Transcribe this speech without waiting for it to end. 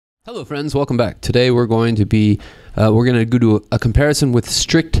Hello friends, welcome back. Today we're going to go to a comparison with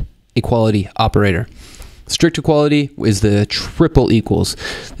strict equality operator. Strict equality is the triple equals.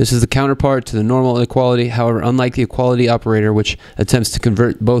 This is the counterpart to the normal equality. However, unlike the equality operator, which attempts to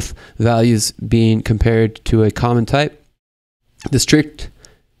convert both values being compared to a common type, the strict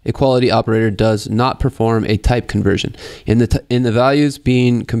equality operator does not perform a type conversion. In the values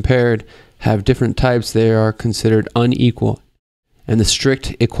being compared have different types, they are considered unequal, and the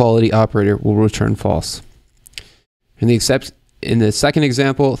strict equality operator will return false. In the second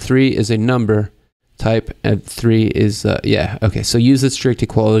example, 3 is a number type and 3 is so use the strict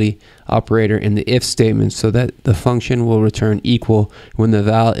equality operator in the if statement so that the function will return equal when the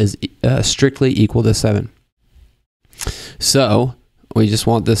val is strictly equal to 7. So we just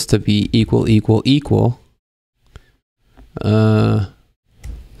want this to be equal the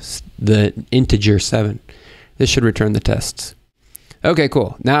integer 7. This should return the tests. Okay,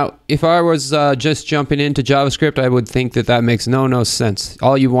 cool. Now, if I was just jumping into JavaScript, I would think that makes no sense.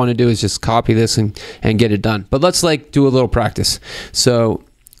 All you want to do is just copy this and get it done. But let's do a little practice. So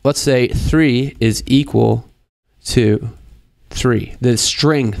let's say 3 is equal to 3, the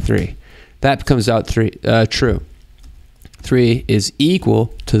string 3. That comes out true. 3 is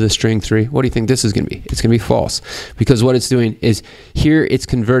equal to the string 3. What do you think this is going to be? It's going to be false, because what it's doing is here it's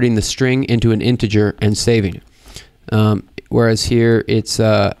converting the string into an integer and saving it. Whereas here it's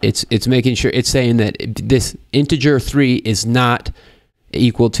making sure it's saying that this integer 3 is not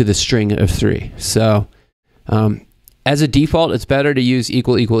equal to the string of 3. So as a default, it's better to use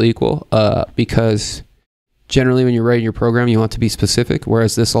equal because generally when you're writing your program, you want to be specific.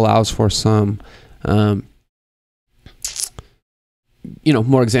 Whereas this allows for some more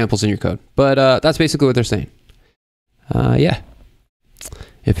examples in your code. But that's basically what they're saying. Yeah.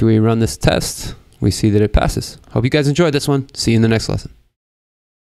 If we run this test, we see that it passes. Hope you guys enjoyed this one. See you in the next lesson.